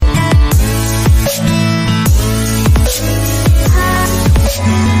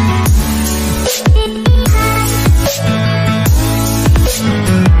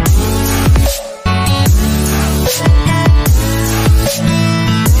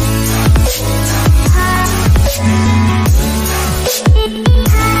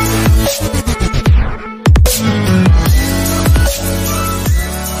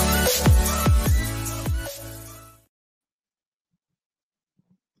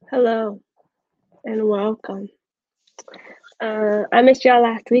Hello and welcome. I missed y'all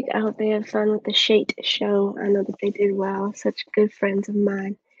last week. I hope they had fun with the Shade show. I know that they did well. Such good friends of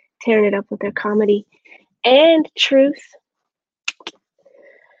mine, tearing it up with their comedy and truth.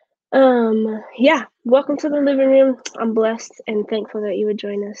 Yeah, welcome to the living room. I'm blessed and thankful that you would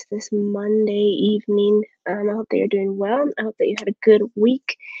join us this Monday evening. I hope that you're doing well. I hope that you had a good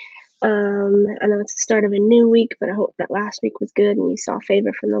week. I know it's the start of a new week, but I hope that last week was good and you saw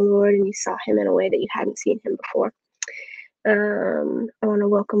favor from the Lord and you saw Him in a way that you hadn't seen Him before. I want to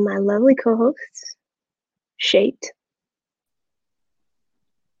welcome my lovely co-hosts, Shate.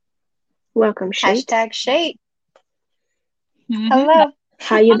 Welcome, Shate. #Shate. Mm-hmm. Hello.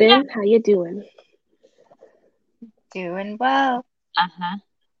 How you been? How you doing? Doing well. Uh-huh.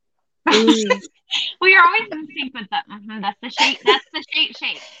 Mm. We are always in sync with that. That's the shape. That's the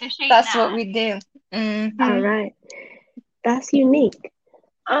shape. The shape. That's what we do. Mm-hmm. All right. That's unique.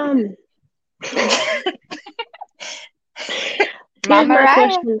 Mama my Raya.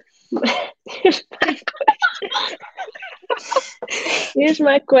 question. Here's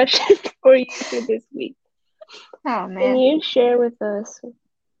my question for you for this week. Oh, Can man. you share with us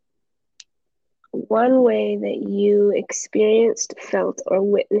one way that you experienced, felt, or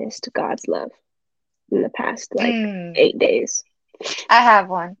witnessed God's love in the past 8 days? I have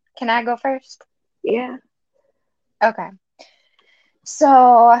one. Can I go first? Yeah. Okay.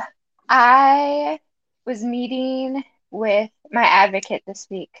 So I was meeting with my advocate this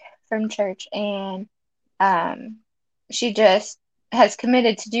week from church, and she just has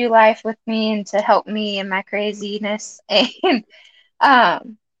committed to do life with me and to help me in my craziness. And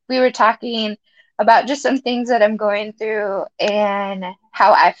we were talking about just some things that I'm going through and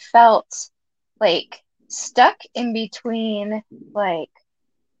how I felt like stuck in between like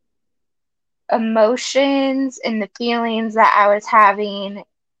emotions and the feelings that I was having,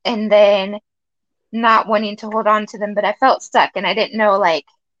 and then not wanting to hold on to them, but I felt stuck and I didn't know like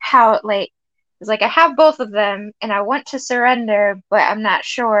how, like, it's like I have both of them and I want to surrender, but I'm not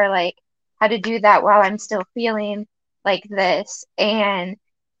sure like how to do that while I'm still feeling like this. And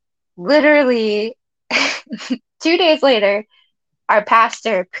literally 2 days later, our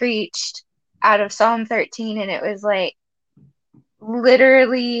pastor preached out of Psalm 13, and it was like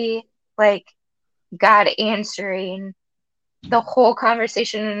literally like God answering the whole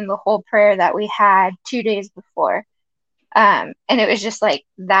conversation and the whole prayer that we had 2 days before. And it was just like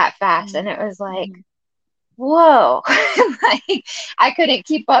that fast. And it was like, whoa, like I couldn't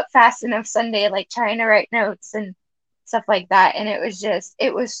keep up fast enough Sunday, like trying to write notes and stuff like that. And it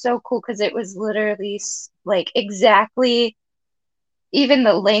was so cool because it was literally like exactly even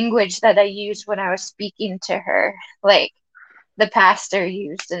the language that I used when I was speaking to her, like the pastor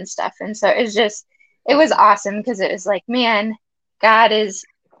used and stuff. And so it was awesome because it was like, man, God is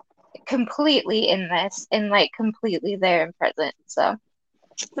completely in this and like completely there and present. So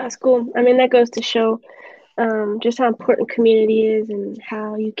that's cool. I mean, that goes to show just how important community is and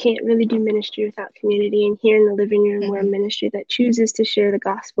how you can't really do ministry without community. And here in the living room, we're a ministry that chooses to share the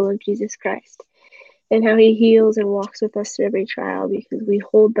gospel of Jesus Christ and how He heals and walks with us through every trial, because we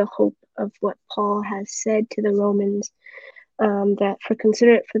hold the hope of what Paul has said to the Romans, that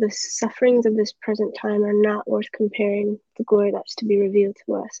consider it for the sufferings of this present time are not worth comparing the glory that's to be revealed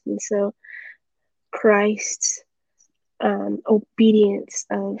to us. And so Christ's obedience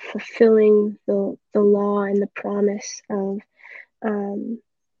of fulfilling the law and the promise of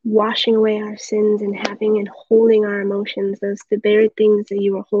washing away our sins and having and holding our emotions, those the very things that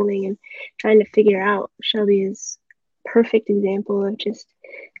you were holding and trying to figure out. Shelby is a perfect example of just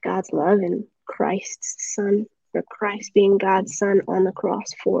God's love and Christ's son, or Christ being God's son on the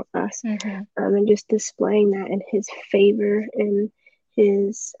cross for us, and just displaying that and His favor and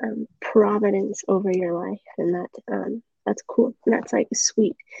His providence over your life. And that's cool. And that's like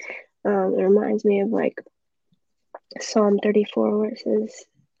sweet. It reminds me of like Psalm 34, where it says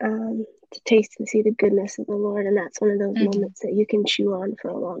to taste and see the goodness of the Lord. And that's one of those moments that you can chew on for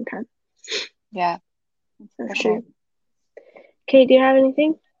a long time. Yeah, for sure. Kate, do you have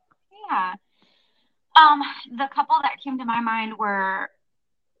anything? Yeah. The couple that came to my mind were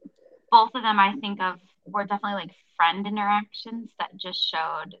both of them, I think of, were definitely like friend interactions that just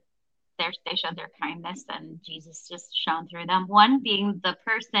showed they showed their kindness and Jesus just shone through them. One being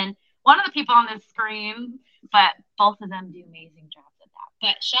one of the people on the screen, but both of them do amazing jobs at that.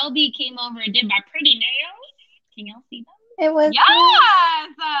 But Shelby came over and did my pretty nails. Can y'all see them? It was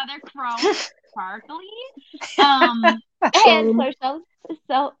they're chrome sparkly. And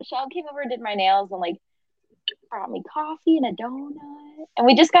so Shell came over and did my nails and like brought me coffee and a donut, and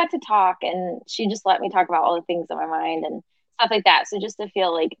we just got to talk, and she just let me talk about all the things in my mind. And stuff like that. So just to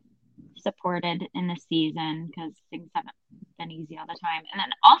feel like supported in the season, because things haven't been easy all the time. And then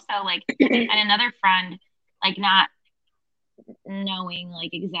also like, and another friend, like not knowing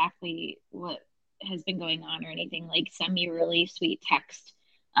like exactly what has been going on or anything, like send me a really sweet text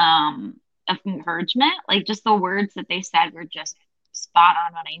of encouragement. Like just the words that they said were just spot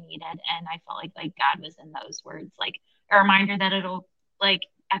on what I needed. And I felt like God was in those words, like a reminder that it'll like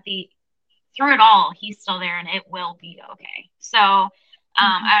through it all, he's still there and it will be okay. So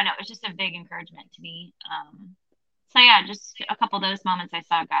I don't know, it's just a big encouragement to me. So yeah, just a couple of those moments I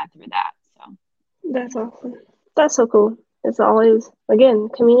saw God through that. So That's awesome. That's so cool. It's always, again,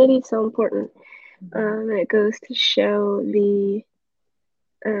 community is so important. And it goes to show the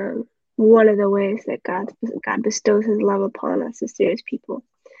one of the ways that God bestows his love upon us as serious people,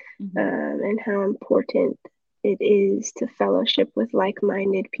 and how important it is to fellowship with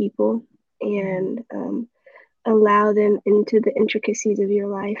like-minded people and allow them into the intricacies of your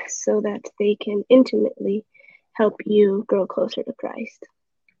life so that they can intimately help you grow closer to Christ.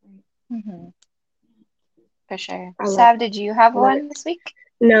 For sure. Sav, did you have one this week?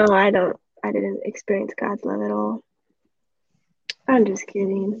 No, I don't. I didn't experience God's love at all. I'm just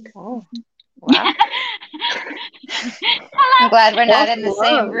kidding. Oh, wow. I'm glad we're not in the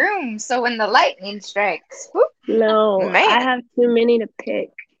same room. So when the lightning strikes, whoop, no, man. I have too many to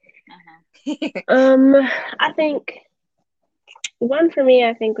pick. I think one for me,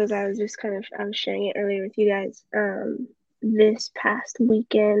 I think, was I was sharing it earlier with you guys. This past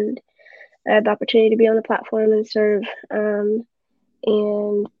weekend, I had the opportunity to be on the platform and serve. And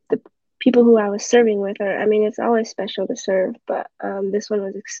the people who I was serving with it's always special to serve, but this one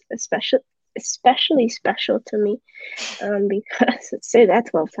was especially special to me because say that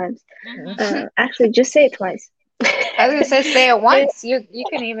 12 times. Actually, just say it twice. I was gonna say it once. You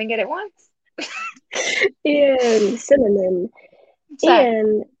can even get it once. And synonym.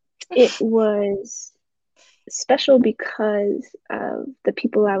 And it was special because of the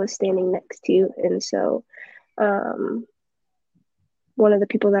people I was standing next to. And so one of the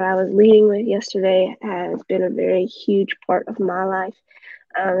people that I was leading with yesterday has been a very huge part of my life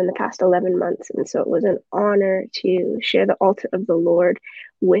in the past 11 months. And so it was an honor to share the altar of the Lord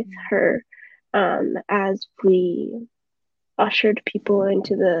with her as we ushered people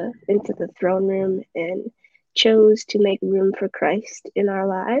into the throne room and chose to make room for Christ in our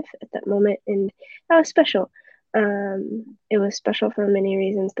life at that moment. And that was special. It was special for many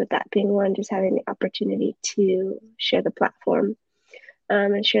reasons, but that being one, just having the opportunity to share the platform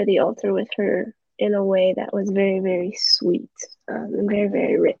and share the altar with her in a way that was very, very sweet and very,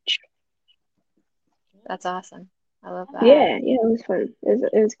 very rich. That's awesome. I love that. Yeah, it was fun.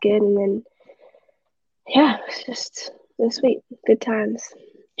 It was good. And then, yeah, it was sweet. Good times.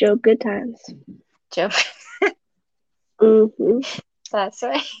 Joe, good times. Joe.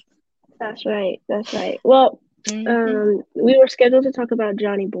 That's right. Well, we were scheduled to talk about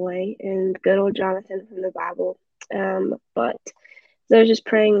Johnny Boy and good old Jonathan from the Bible. But I was just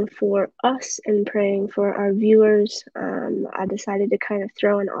praying for us and praying for our viewers. I decided to kind of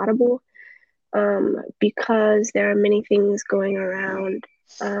throw an audible because there are many things going around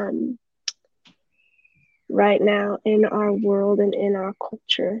right now in our world and in our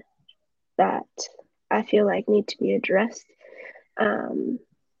culture that I feel like need to be addressed.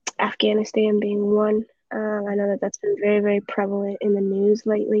 Afghanistan being one. I know that that's been very, very prevalent in the news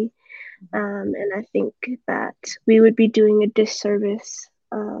lately. And I think that we would be doing a disservice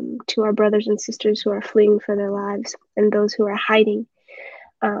to our brothers and sisters who are fleeing for their lives and those who are hiding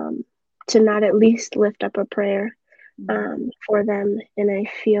to not at least lift up a prayer for them. And I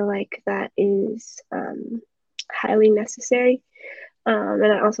feel like that is highly necessary. And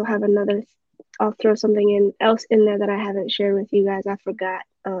I also have I'll throw something else in there that I haven't shared with you guys. I forgot,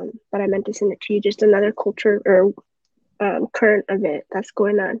 but I meant to send it to you. Just another culture or current event that's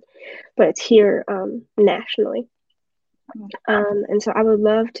going on, but it's here nationally. And so I would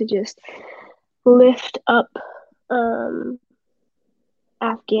love to just lift up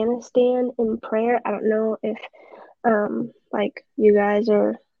Afghanistan in prayer. I don't know if like you guys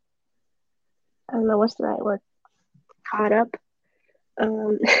are, I don't know what's the right word, caught up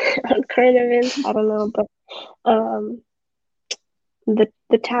on current events. I don't know, but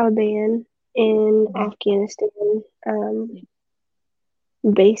the Taliban in Afghanistan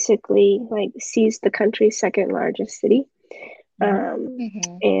basically like seized the country's second largest city,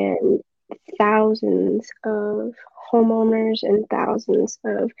 and thousands of homeowners and thousands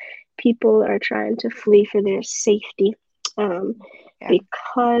of people are trying to flee for their safety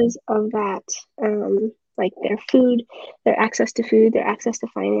because of that. Like their access to food, their access to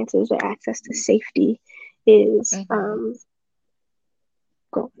finances, their access to safety is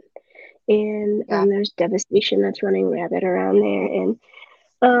gone. And Yeah. there's devastation that's running rampant around there. And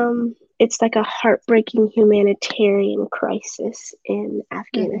it's like a heartbreaking humanitarian crisis in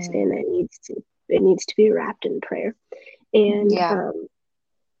Afghanistan that needs to be wrapped in prayer. And Yeah.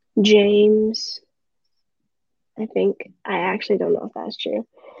 James, I actually don't know if that's true.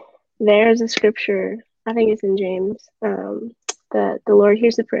 There's a scripture, I think it's in James, that the Lord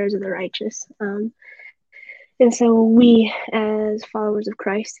hears the prayers of the righteous. And so we, as followers of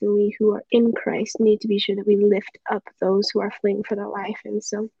Christ, and we who are in Christ, need to be sure that we lift up those who are fleeing for their life. And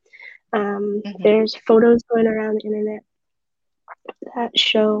so there's photos going around the internet that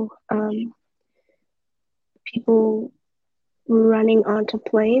show people running onto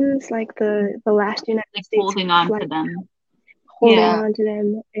planes, like the last United States holding on flight, to them. holding on to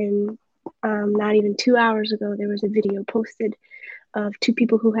them. And not even 2 hours ago, there was a video posted of two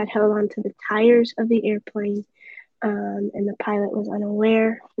people who had held onto the tires of the airplane, and the pilot was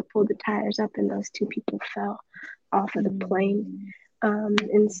unaware. He pulled the tires up, and those two people fell off of the plane.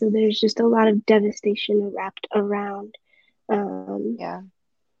 And so there's just a lot of devastation wrapped around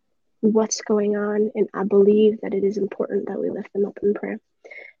what's going on, and I believe that it is important that we lift them up in prayer.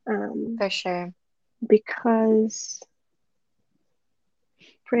 For sure. Because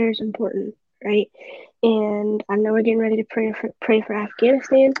prayer is important, right? And I know we're getting ready to pray for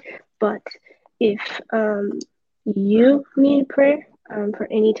Afghanistan, but if you need prayer for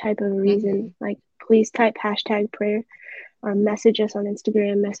any type of reason, like please type #prayer or message us on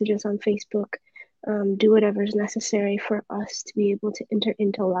Instagram, message us on Facebook. Do whatever is necessary for us to be able to enter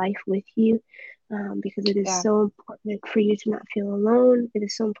into life with you, because it is so important for you to not feel alone. It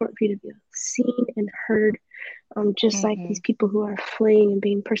is so important for you to be seen and heard, just like these people who are fleeing and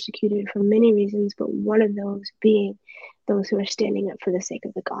being persecuted for many reasons, but one of those being those who are standing up for the sake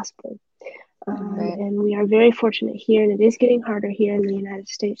of the gospel. And we are very fortunate here, and it is getting harder here in the United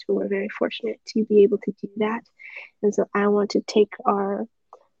States, but we're very fortunate to be able to do that. And so I want to take our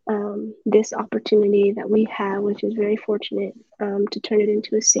this opportunity that we have, which is very fortunate, to turn it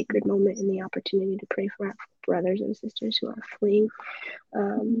into a sacred moment and the opportunity to pray for our brothers and sisters who are fleeing.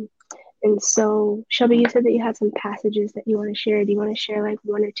 And so, Shelby, you said that you had some passages that you want to share. Do you want to share like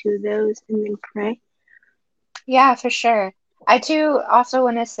one or two of those and then pray? Yeah, for sure. I too also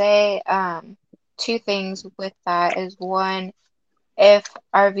want to say two things with that is one, if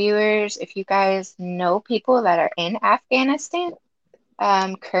our viewers, if you guys know people that are in Afghanistan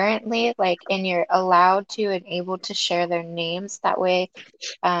currently, like, and you're allowed to and able to share their names, that way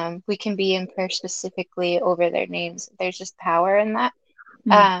we can be in prayer specifically over their names. There's just power in that.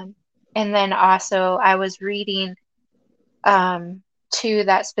 And then also I was reading too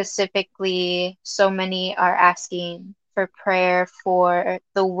that specifically so many are asking for prayer for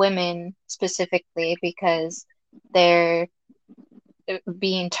the women specifically because they're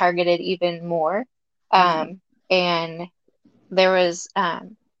being targeted even more. And there was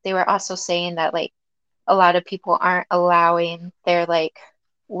they were also saying that like a lot of people aren't allowing their like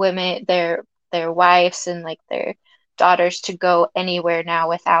women, their wives and like their daughters to go anywhere now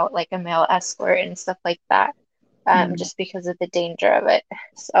without like a male escort and stuff like that, just because of the danger of it.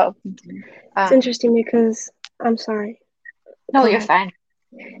 So it's interesting because I'm sorry. No, you're fine.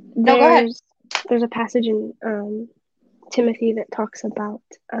 No, go ahead. There's a passage in Timothy that talks about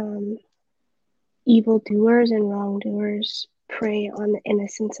evildoers and wrongdoers prey on the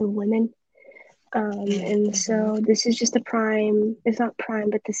innocence of women. And so this is just it's not prime,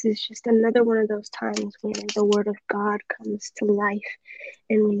 but this is just another one of those times where the word of God comes to life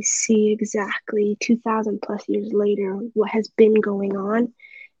and we see exactly 2,000 plus years later what has been going on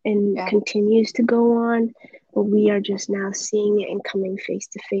and continues to go on, but we are just now seeing it and coming face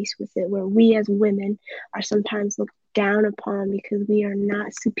to face with it, where we as women are sometimes looked down upon because we are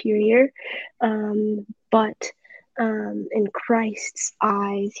not superior, but in Christ's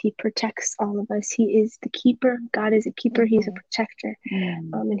eyes, he protects all of us. He is the keeper. God is a keeper. He's a protector,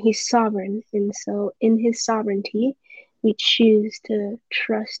 and he's sovereign. And so in his sovereignty, we choose to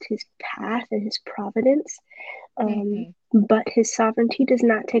trust his path and his providence. But his sovereignty does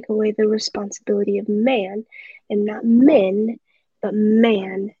not take away the responsibility of man, and not men, but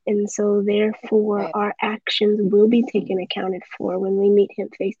man. And so therefore our actions will be taken accounted for when we meet him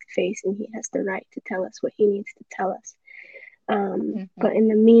face to face, and he has the right to tell us what he needs to tell us. But in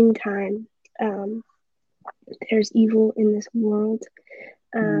the meantime, there's evil in this world.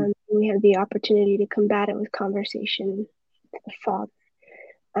 We have the opportunity to combat it with conversation with the Father,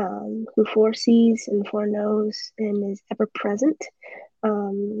 who foresees and foreknows and is ever present.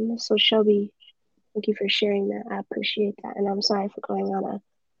 So Shelby, thank you for sharing that. I appreciate that. And I'm sorry for going on a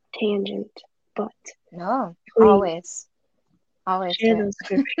tangent, but no, please, always. always Share good. those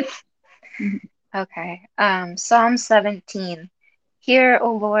scriptures. Okay. Psalm 17. Hear,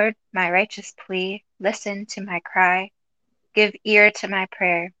 O Lord, my righteous plea. Listen to my cry. Give ear to my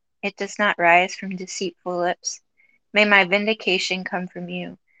prayer. It does not rise from deceitful lips. May my vindication come from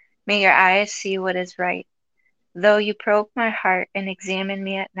you. May your eyes see what is right. Though you probe my heart and examine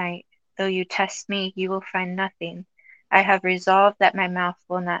me at night, though you test me, you will find nothing. I have resolved that my mouth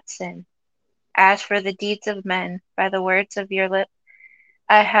will not sin. As for the deeds of men, by the words of your lips,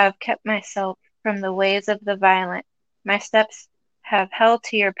 I have kept myself from the ways of the violent. My steps have held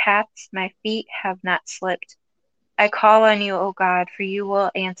to your paths, my feet have not slipped. I call on you, O God, for you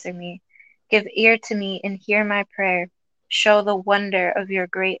will answer me. Give ear to me and hear my prayer. Show the wonder of your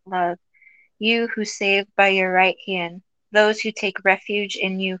great love, you who save by your right hand, those who take refuge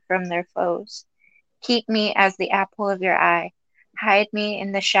in you from their foes. Keep me as the apple of your eye. Hide me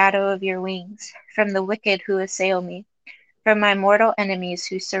in the shadow of your wings, from the wicked who assail me, from my mortal enemies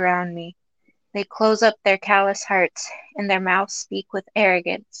who surround me. They close up their callous hearts, and their mouths speak with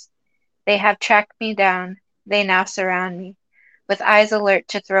arrogance. They have tracked me down. They now surround me, with eyes alert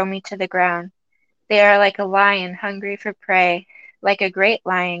to throw me to the ground. They are like a lion hungry for prey, like a great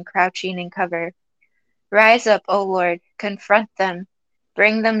lion crouching in cover. Rise up, O Lord, confront them,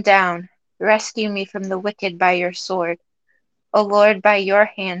 bring them down. Rescue me from the wicked by your sword. O Lord, by your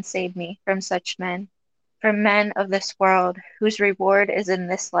hand save me from such men, from men of this world, whose reward is in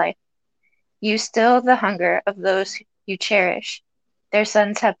this life. You still the hunger of those you cherish. Their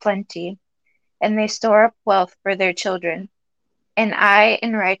sons have plenty, and they store up wealth for their children. And I,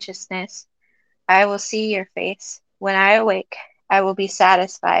 in righteousness, I will see your face. When I awake, I will be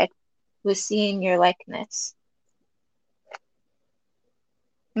satisfied with seeing your likeness.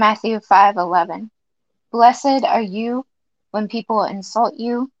 Matthew 5:11. Blessed are you when people insult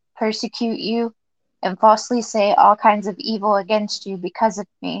you, persecute you, and falsely say all kinds of evil against you because of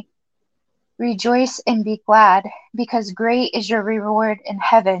me. Rejoice and be glad, because great is your reward in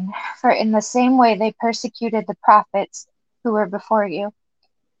heaven, for in the same way they persecuted the prophets who were before you.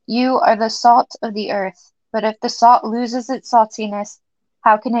 You are the salt of the earth, but if the salt loses its saltiness,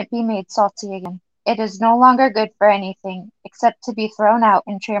 how can it be made salty again? It is no longer good for anything, except to be thrown out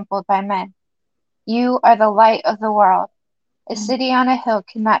and trampled by men. You are the light of the world. A city on a hill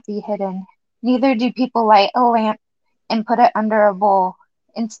cannot be hidden. Neither do people light a lamp and put it under a bowl.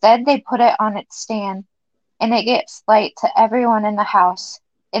 Instead, they put it on its stand, and it gives light to everyone in the house.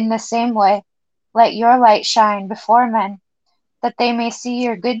 In the same way, let your light shine before men, that they may see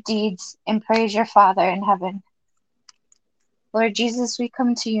your good deeds and praise your Father in heaven. Lord Jesus, we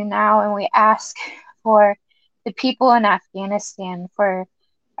come to you now and we ask for the people in Afghanistan, for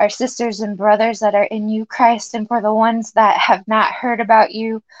our sisters and brothers that are in you, Christ, and for the ones that have not heard about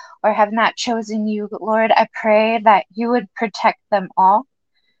you or have not chosen you. Lord, I pray that you would protect them all.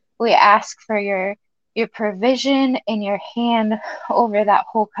 We ask for your provision and your hand over that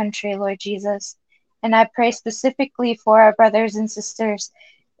whole country, Lord Jesus. And I pray specifically for our brothers and sisters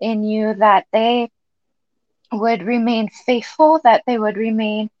in you, that they would remain faithful, that they would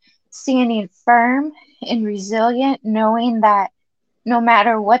remain standing firm and resilient, knowing that no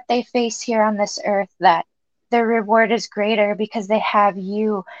matter what they face here on this earth, that their reward is greater because they have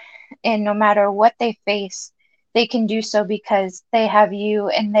you. And no matter what they face, they can do so because they have you,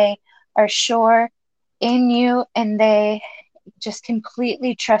 and they are sure in you, and they just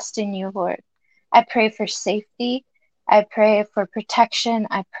completely trust in you, Lord. I pray for safety. I pray for protection.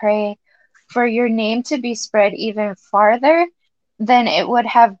 I pray for your name to be spread even farther than it would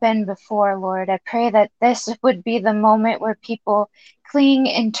have been before, Lord. I pray that this would be the moment where people cling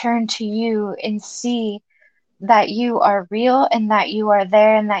and turn to you and see that you are real and that you are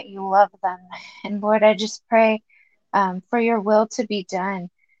there and that you love them. And Lord, I just pray for your will to be done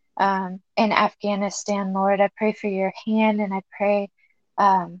in Afghanistan, Lord. I pray for your hand, and I pray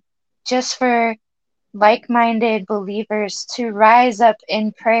just for like-minded believers to rise up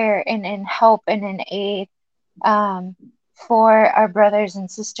in prayer and in help and in aid for our brothers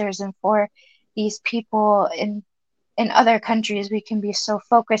and sisters and for these people in other countries. We can be so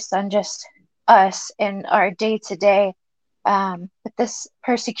focused on just us and our day to day, but this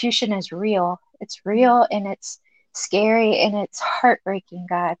persecution is real. It's real, and it's scary, and it's heartbreaking,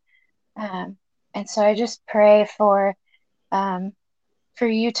 God. And so I just pray for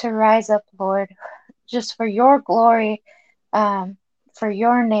you to rise up, Lord, just for your glory, for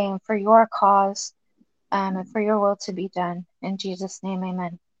your name, for your cause, and for your will to be done. In Jesus' name,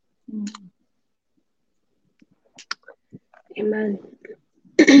 amen. Amen.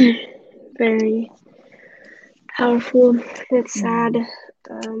 Very powerful. It's sad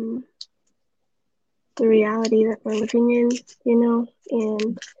the reality that we're living in, you know,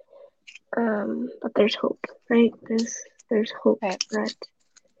 and but there's hope, right? There's hope Right.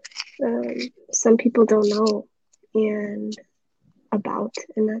 that some people don't know and about,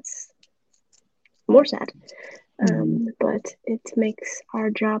 and that's more sad. But it makes our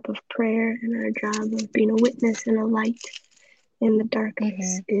job of prayer and our job of being a witness and a light in the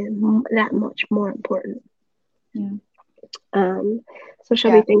darkness is that much more important. Yeah. So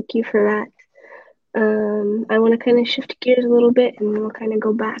Shelby, thank you for that. I want to kind of shift gears a little bit and we'll kind of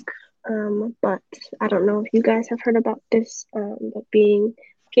go back. But I don't know if you guys have heard about this, but being,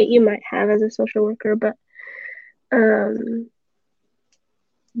 Kate, you might have as a social worker, but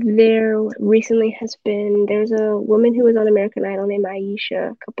there recently there's a woman who was on American Idol named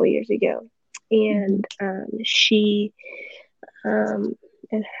Aisha a couple years ago. And she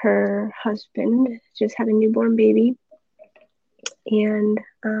and her husband just had a newborn baby. And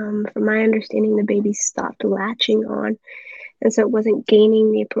from my understanding, the baby stopped latching on. And so it wasn't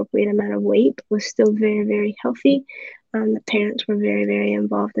gaining the appropriate amount of weight, but was still very, very healthy. The parents were very, very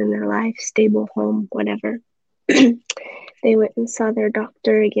involved in their life, stable home, whatever. They went and saw their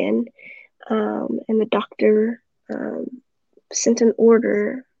doctor again. And the doctor sent an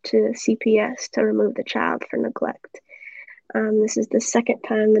order to CPS to remove the child for neglect. This is the second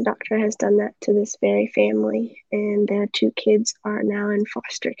time the doctor has done that to this very family, and their two kids are now in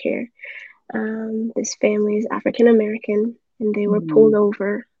foster care. This family is African American, and they were pulled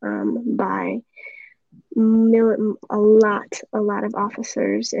over by a lot of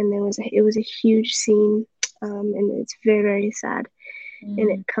officers, and it was a huge scene, and it's very, very sad.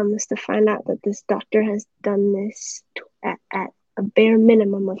 And it comes to find out that this doctor has done this at a bare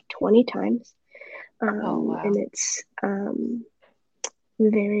minimum of 20 times. And it's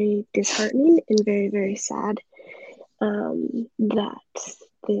very disheartening and very, very sad that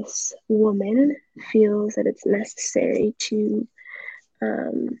this woman feels that it's necessary to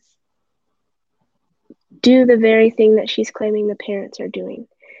do the very thing that she's claiming the parents are doing,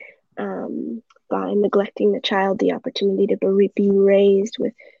 by neglecting the child the opportunity to be raised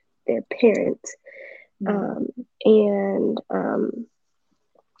with their parents. And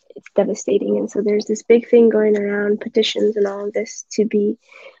it's devastating. And so there's this big thing going around, petitions and all of this, to be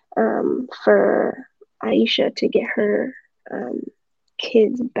for Aisha to get her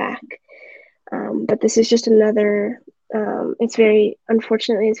kids back. But this is just another,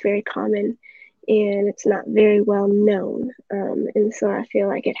 unfortunately, it's very common and it's not very well known. And so I feel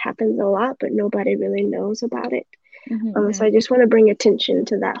like it happens a lot, but nobody really knows about it. So I just want to bring attention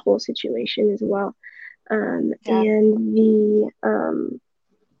to that whole situation as well. And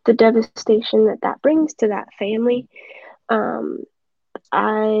the devastation that brings to that family.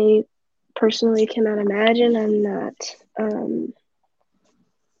 I personally cannot imagine.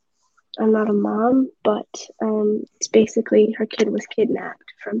 I'm not a mom, but it's basically her kid was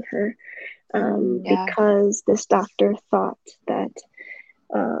kidnapped from her because this doctor thought that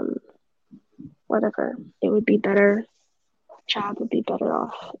whatever, it would be better, child would be better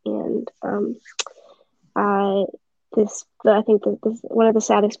off. And I think that one of the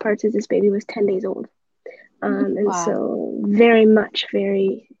saddest parts is this baby was 10 days old. And so very much,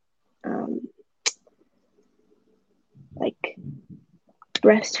 very like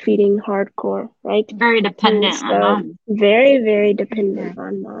breastfeeding hardcore, right? Very dependent on mom. Very, very dependent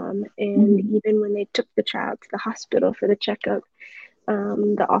on mom. And even when they took the child to the hospital for the checkup,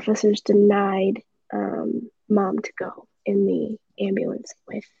 the officers denied mom to go in the ambulance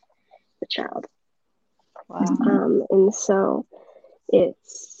with the child. And so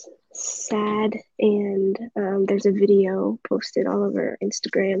it's sad. And there's a video posted all over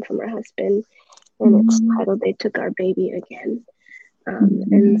Instagram from her husband, and it's titled "They Took Our Baby Again."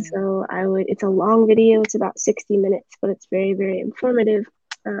 And so it's a long video. It's about 60 minutes, but it's very, very informative.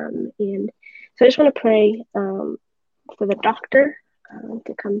 And so I just want to pray for the doctor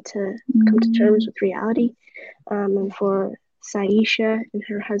to come to terms with reality, and for Saisha and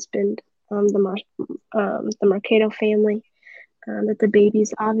her husband, the Mercado family, that the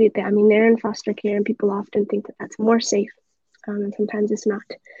baby's obvious. I mean, they're in foster care, and people often think that that's more safe, and sometimes it's not.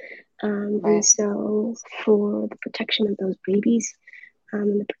 And so for the protection of those babies,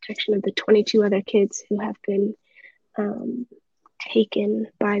 and the protection of the 22 other kids who have been taken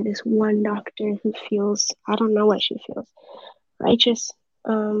by this one doctor who feels, I don't know what she feels, righteous,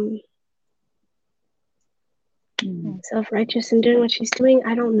 self-righteous in doing what she's doing.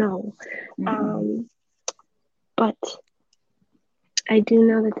 I don't know. But I do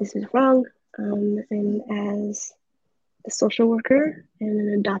know that this is wrong. And as a social worker and an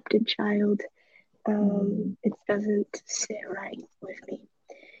adopted child, it doesn't sit right with me.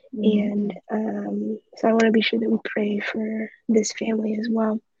 And so I want to be sure that we pray for this family as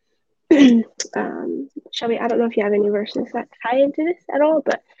well. Shelby, I don't know if you have any verses that tie into this at all,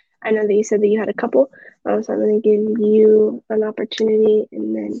 but I know that you said that you had a couple. So I'm going to give you an opportunity,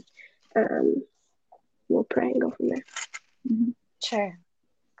 and then we'll pray and go from there. Sure,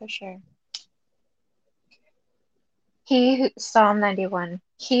 for sure. Psalm 91.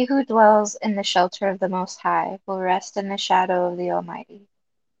 He who dwells in the shelter of the Most High will rest in the shadow of the Almighty.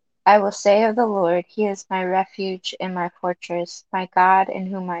 I will say of the Lord, He is my refuge and my fortress, my God in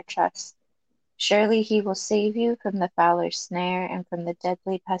whom I trust. Surely He will save you from the fowler's snare and from the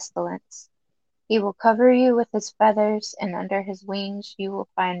deadly pestilence. He will cover you with His feathers, and under His wings you will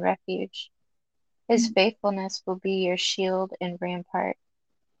find refuge. His faithfulness will be your shield and rampart.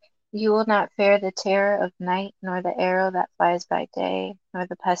 You will not fear the terror of night, nor the arrow that flies by day, nor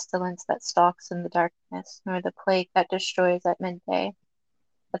the pestilence that stalks in the darkness, nor the plague that destroys at midday.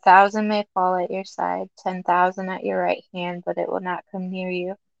 1,000 may fall at your side, 10,000 at your right hand, but it will not come near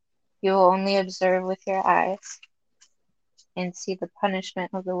you. You will only observe with your eyes and see the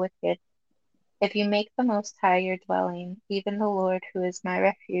punishment of the wicked. If you make the Most High your dwelling, even the Lord who is my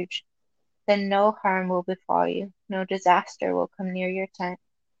refuge, then no harm will befall you, no disaster will come near your tent.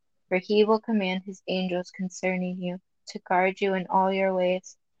 For He will command His angels concerning you, to guard you in all your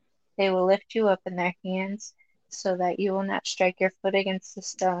ways. They will lift you up in their hands, so that you will not strike your foot against a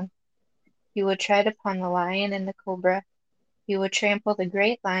stone. You will tread upon the lion and the cobra. You will trample the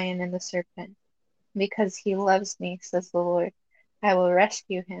great lion and the serpent. Because He loves me, says the Lord, I will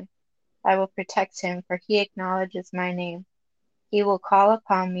rescue him. I will protect him, for he acknowledges my name. He will call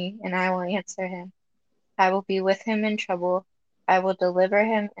upon me, and I will answer him. I will be with him in trouble. I will deliver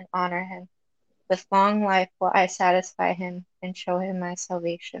him and honor him. With long life will I satisfy him and show him my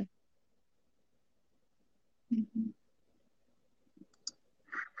salvation.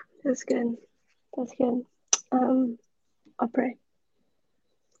 That's good. That's good. I'll pray.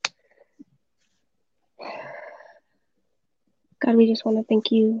 God, we just want to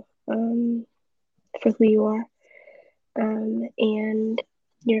thank you for who you are, and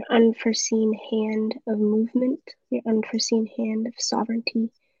your unforeseen hand of movement, your unforeseen hand of sovereignty,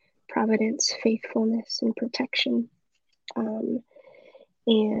 providence, faithfulness, and protection. And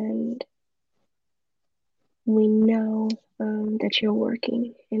we know that you're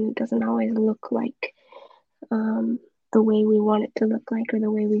working, and it doesn't always look like the way we want it to look like or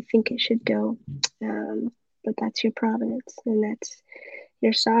the way we think it should go. But that's your providence, and that's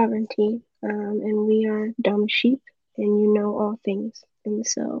your sovereignty. And we are dumb sheep, and you know all things. And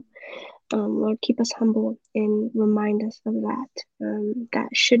so, Lord, keep us humble and remind us of that. That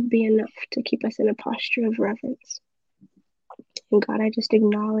should be enough to keep us in a posture of reverence. And God, I just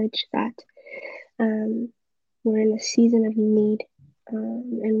acknowledge that we're in a season of need,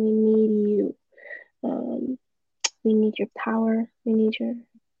 and we need you. We need your power. We need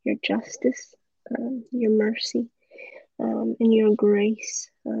your justice, your mercy, and your grace.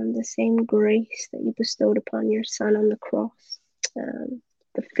 The same grace that you bestowed upon your Son on the cross,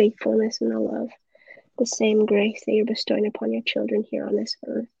 the faithfulness and the love, the same grace that you're bestowing upon your children here on this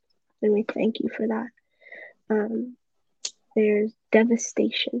earth. And we thank you for that. There's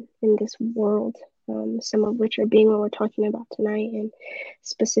devastation in this world, some of which are being what we're talking about tonight, and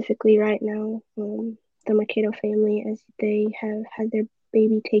specifically right now, the Mercado family, as they have had their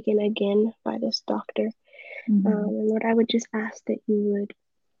baby taken again by this doctor. And Lord, I would just ask that you would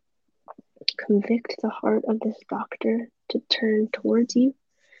convict the heart of this doctor to turn towards you,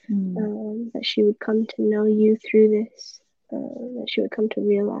 that she would come to know you through this, that she would come to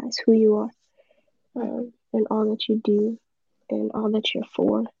realize who you are, and all that you do and all that you're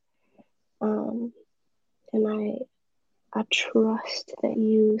for. And I trust that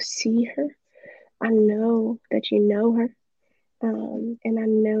you see her. I know that you know her. And I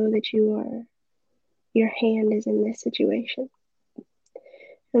know that your hand is in this situation.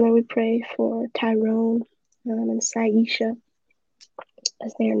 And then we pray for Tyrone and Saisha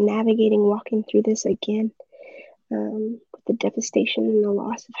as they are navigating, walking through this again, with the devastation and the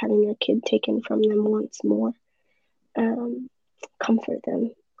loss of having their kid taken from them once more. Comfort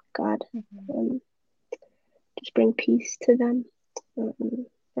them, God. Just bring peace to them.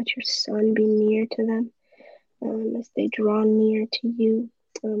 Let your Son be near to them as they draw near to you.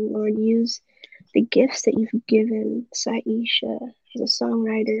 Lord, use the gifts that you've given Saisha as a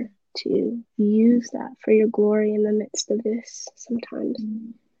songwriter to use that for your glory in the midst of this. Sometimes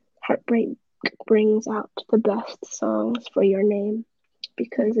heartbreak brings out the best songs for your name,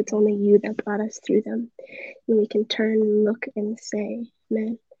 because it's only you that brought us through them. And we can turn and look and say,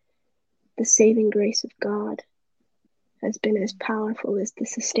 man, the saving grace of God has been as powerful as the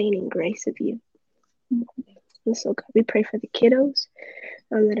sustaining grace of you. And so, God, we pray for the kiddos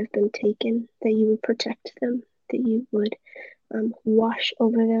that have been taken, that you would protect them, that you would wash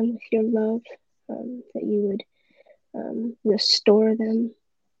over them with your love, that you would restore them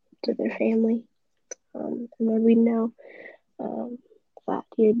to their family. And Lord, we know that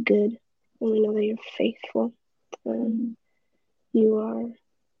you're good, and we know that you're faithful. You are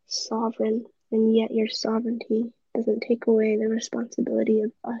sovereign, and yet your sovereignty doesn't take away the responsibility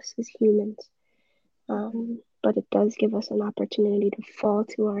of us as humans. But it does give us an opportunity to fall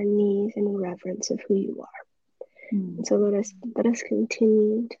to our knees in reverence of who you are. And so let us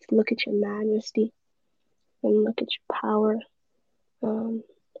continue to look at your majesty and look at your power,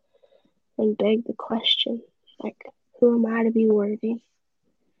 and beg the question, like, who am I to be worthy?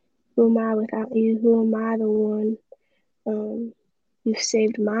 Who am I without you? Who am I the one? You've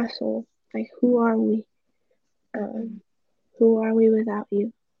saved my soul. Like, who are we? Who are we without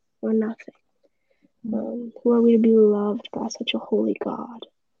you? We're nothing. Who are we to be loved by such a holy God?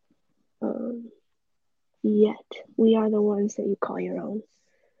 Yet we are the ones that you call your own.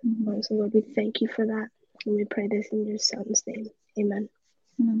 So Lord, we thank you for that, and we pray this in your Son's name. Amen.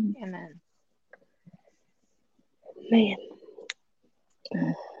 Amen. Man,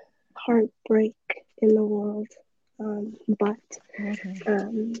 heartbreak in the world, but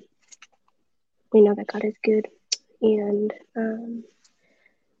we know that God is good, and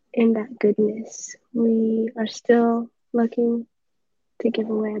in that goodness, we are still looking to give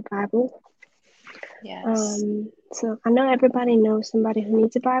away a Bible. Yes. So I know everybody knows somebody who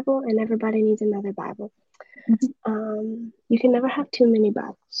needs a Bible, and everybody needs another Bible. You can never have too many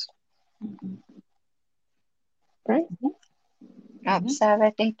Bibles, right? Nope, Sav,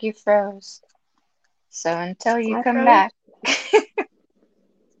 I think you froze. So until you I come froze? back.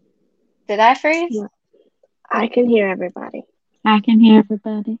 Did I freeze? Yeah. I can hear everybody. I can hear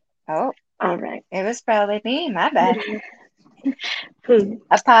everybody. Oh, all right. It was probably me. My bad.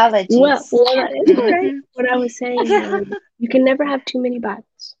 Apologies. Well, it's all right. What I was saying, you can never have too many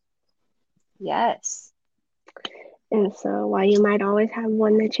Bibles. Yes. And so while you might always have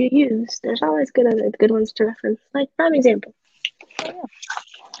one that you use, there's always good ones to reference. Like, prime example,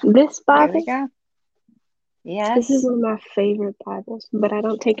 this Bible. Here we go. Yes. This is one of my favorite Bibles, but I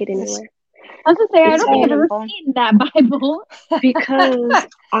don't take it anywhere. I was going to say, I don't think I've ever seen that Bible. Because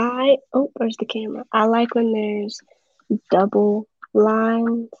where's the camera? I like when there's double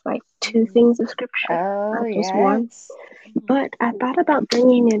lines, like two things of scripture, not just one. But I thought about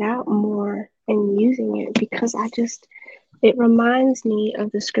bringing it out more and using it because it reminds me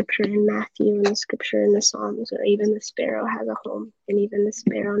of the scripture in Matthew and the scripture in the Psalms, or even the sparrow has a home and even the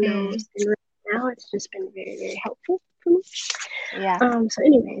sparrow knows. And right now it's just been very, very helpful for me. Yeah. So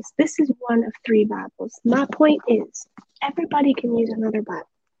anyways, this is one of 3 Bibles. My point is, everybody can use another Bible.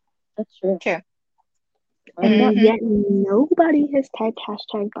 That's true. True. And yet nobody has typed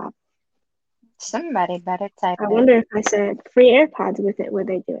 #Bible. Somebody better type it. I wonder if I said free AirPods with it, would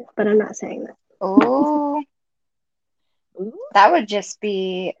they do it? But I'm not saying that. Oh. That would just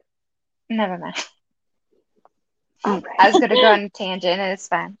be... Never mind. All right. I was going to go on a tangent, and it's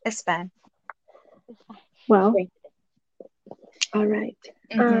fine. It's fine. Well, all right.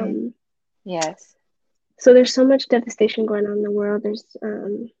 Yes. So there's so much devastation going on in the world. There's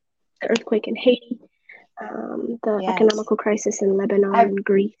the earthquake in Haiti, the economical crisis in Lebanon and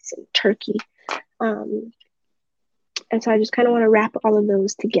Greece and Turkey. And so I just kind of want to wrap all of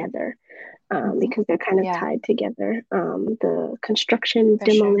those together because they're kind of tied together. The construction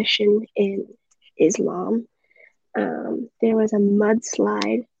demolition in Islam. There was a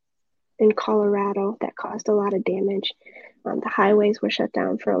mudslide in Colorado that caused a lot of damage. The highways were shut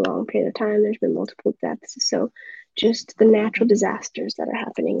down for a long period of time. There's been multiple deaths. So just the natural disasters that are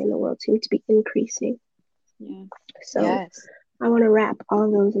happening in the world seem to be increasing. Yeah. So I want to wrap all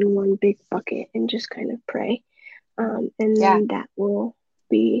of those in one big bucket and just kind of pray. And then that will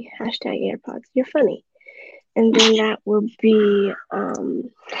be #AirPods. You're funny. And then that will be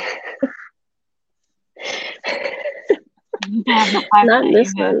not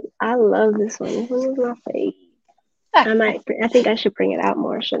this one. I love this one. This one is my favorite. I think I should bring it out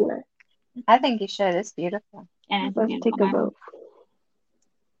more, shouldn't I? I think you should. It's beautiful. And let's take a vote.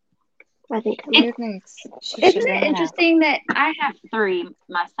 I think it's interesting that I have 3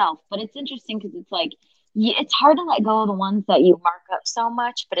 myself, but it's interesting because it's like it's hard to let go of the ones that you mark up so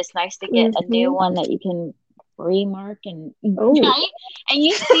much, but it's nice to get a new one that you can remark and right, and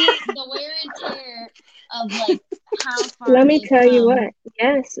you see the wear and tear of like how far. Let me tell you what.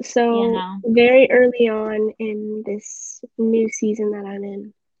 Yes, so very early on in this new season that I'm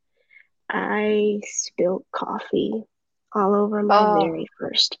in, I spilled coffee all over my Oh, very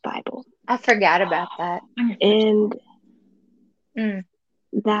first Bible. I forgot about that. And Mm.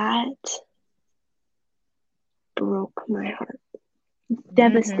 that broke my heart. Mm-hmm.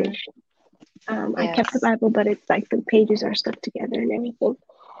 Devastation. I kept the Yes. Bible, but it's like the pages are stuck together and everything.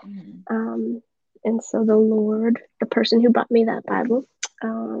 Mm-hmm. And so the Lord, the person who bought me that Bible,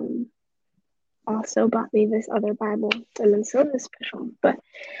 also bought me this other Bible, and it's so special. But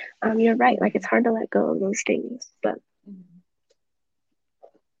you're right, like it's hard to let go of those things, but Mm-hmm.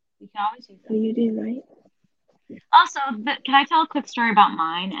 You can always use them. you do, right? Also, can I tell a quick story about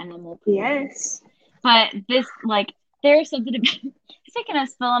mine, and then we'll pray? Yes. But this, like, there's something about speaking of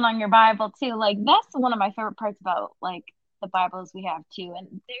spilling on your Bible too. Like, that's one of my favorite parts about like the Bibles we have too,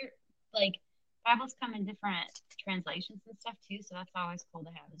 and they're like Bibles come in different translations and stuff too, so that's always cool to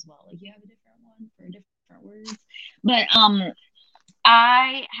have as well. Like, you have a different one for different words, but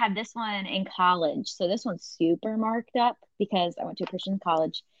I had this one in college. So this one's super marked up because I went to a Christian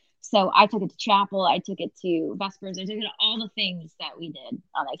college. So I took it to chapel, I took it to Vespers, I took it to all the things that we did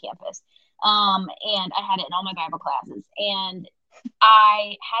on that campus. And I had it in all my Bible classes. And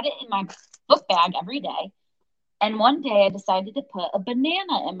I had it in my book bag every day. And one day I decided to put a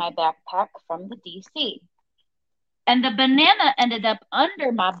banana in my backpack from the DC. And the banana ended up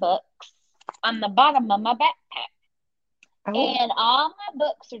under my books on the bottom of my backpack. Oh. And all my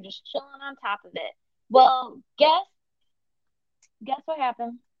books are just chilling on top of it. Well, guess what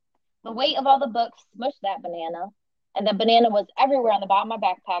happened? The weight of all the books smushed that banana, and the banana was everywhere on the bottom of my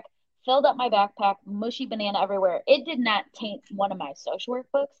backpack, filled up my backpack, mushy banana everywhere. It did not taint one of my social work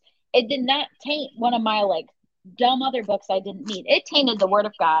books. It did not taint one of my like dumb other books I didn't need. It tainted the Word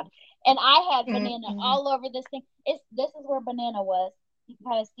of God, and I had banana all over this thing. This is where banana was. You can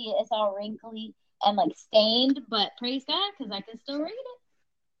kind of see it. It's all wrinkly and like stained, but praise God because I can still read it.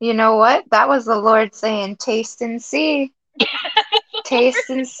 You know what? That was the Lord saying, taste and see. Taste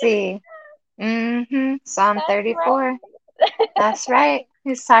and see. Mm-hmm. Psalm That's 34. right. That's right.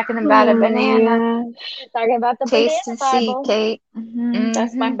 He's talking about a banana. He's talking about the Taste banana and see, Bible. Kate.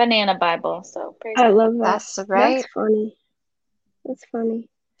 That's my Mm-hmm. banana Bible. So praise I God. love that. That's right. That's funny. That's funny.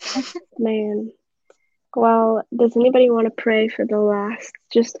 Man. Well, does anybody want to pray for the last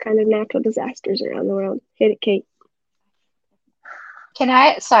just kind of natural disasters around the world? Hit it, Kate. Can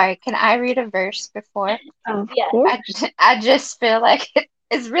I read a verse before? Of Yeah. course. I just feel like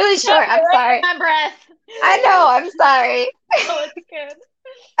it's really short. I'm Right sorry. in my breath. I know, I'm sorry. Oh, it's good.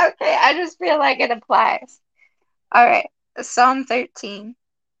 Okay, I just feel like it applies. All right. Psalm 13.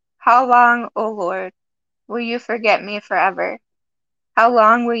 How long, O Lord, will you forget me forever? How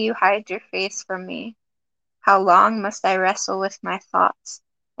long will you hide your face from me? How long must I wrestle with my thoughts,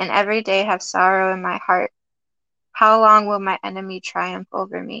 and every day have sorrow in my heart? How long will my enemy triumph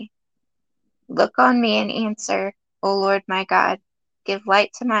over me? Look on me and answer, O Lord my God. Give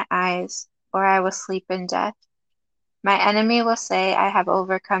light to my eyes, or I will sleep in death. My enemy will say, I have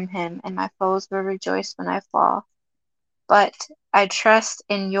overcome him, and my foes will rejoice when I fall. But I trust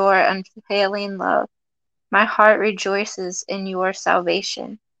in your unfailing love. My heart rejoices in your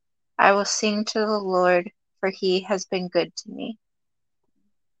salvation. I will sing to the Lord, for he has been good to me.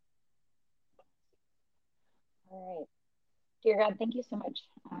 All right. Dear God, thank you so much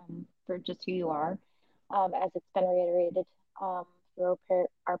for just who you are. As it's been reiterated through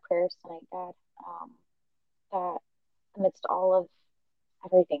our prayers tonight, God, that amidst all of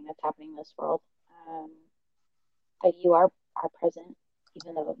everything that's happening in this world, that you are present,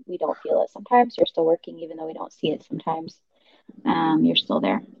 even though we don't feel it sometimes. You're still working, even though we don't see it sometimes. You're still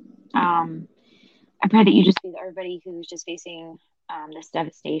there. I pray that you just be with everybody who's just facing this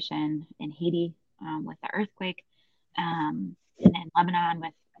devastation in Haiti with the earthquake, and in Lebanon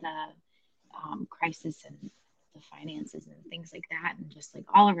with the crisis and the finances and things like that, and just like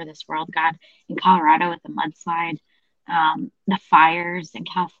all over this world, God, in Colorado with the mudslide, the fires in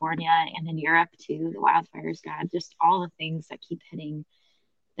California and in Europe too, the wildfires, God, just all the things that keep hitting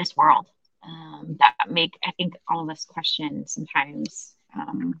this world that make, I think, all of us question sometimes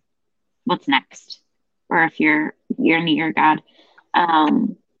what's next, or if you're near God.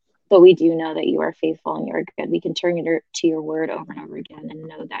 But we do know that you are faithful and you are good. We can turn to your word over and over again and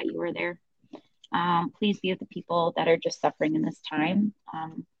know that you are there. Please be with the people that are just suffering in this time.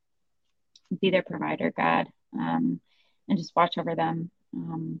 Be their provider, God, and just watch over them.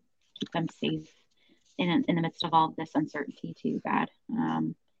 Keep them safe in the midst of all of this uncertainty too, God.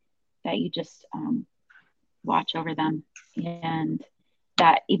 That you just watch over them, and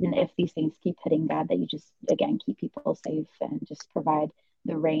that even if these things keep hitting, God, that you just again keep people safe and just provide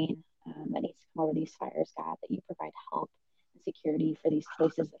the rain that needs to come over these fires, God, that you provide help and security for these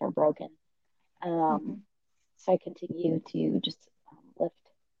places that are broken. So I continue to just lift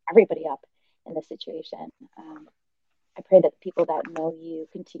everybody up in this situation. I pray that the people that know you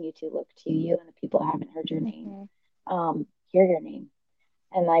continue to look to you, and the people that haven't heard your name hear your name.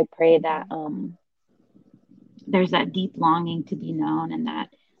 And I pray that there's that deep longing to be known, and that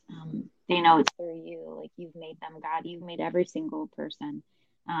they know it's through you. Like, you've made them, God. You've made every single person,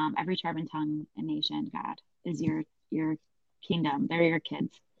 every tribe and tongue and nation, God, is your kingdom. They're your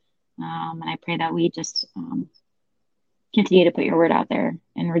kids. And I pray that we just continue to put your word out there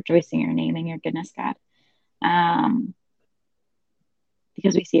and rejoice in your name and your goodness, God.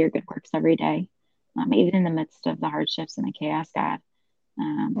 Because we see your good works every day, even in the midst of the hardships and the chaos, God.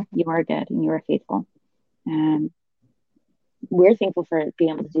 You are good and you are faithful. And we're thankful for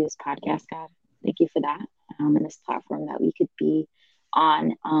being able to do this podcast, God. Thank you for that. And this platform that we could be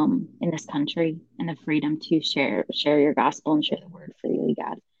on in this country, and the freedom to share your gospel and share the word freely,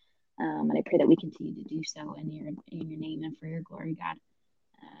 God. And I pray that we continue to do so in your name and for your glory, God.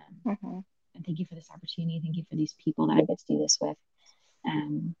 And thank you for this opportunity. Thank you for these people that I get to do this with.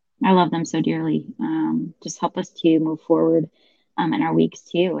 I love them so dearly. Just help us to move forward in our weeks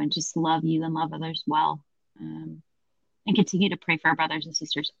too, and just love you and love others well. And continue to pray for our brothers and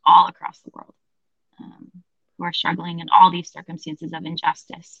sisters all across the world who are struggling in all these circumstances of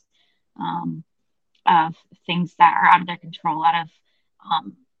injustice, of things that are out of their control, out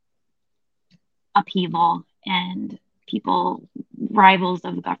of upheaval, and people, rivals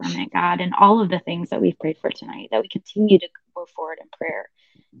of government, God, and all of the things that we've prayed for tonight, that we continue to go forward in prayer,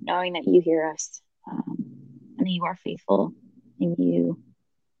 knowing that you hear us, and that you are faithful, and you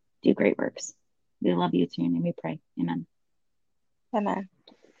do great works. We love you too, and we pray. Amen. Amen.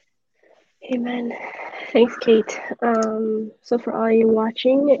 Amen. Thanks, Kate. So for all you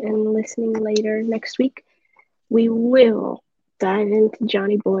watching and listening later next week, we will dive into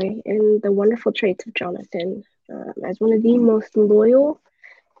Johnny Boy and the wonderful traits of Jonathan as one of the most loyal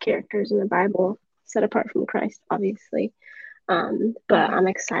characters in the Bible, set apart from Christ, obviously. But I'm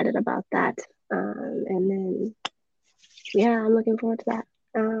excited about that. And then, yeah, I'm looking forward to that.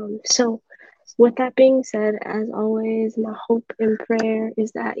 So with that being said, as always, my hope and prayer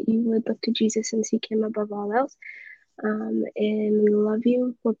is that you would look to Jesus and seek him above all else. And we love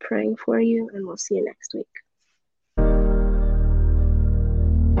you. We're praying for you, and we'll see you next week.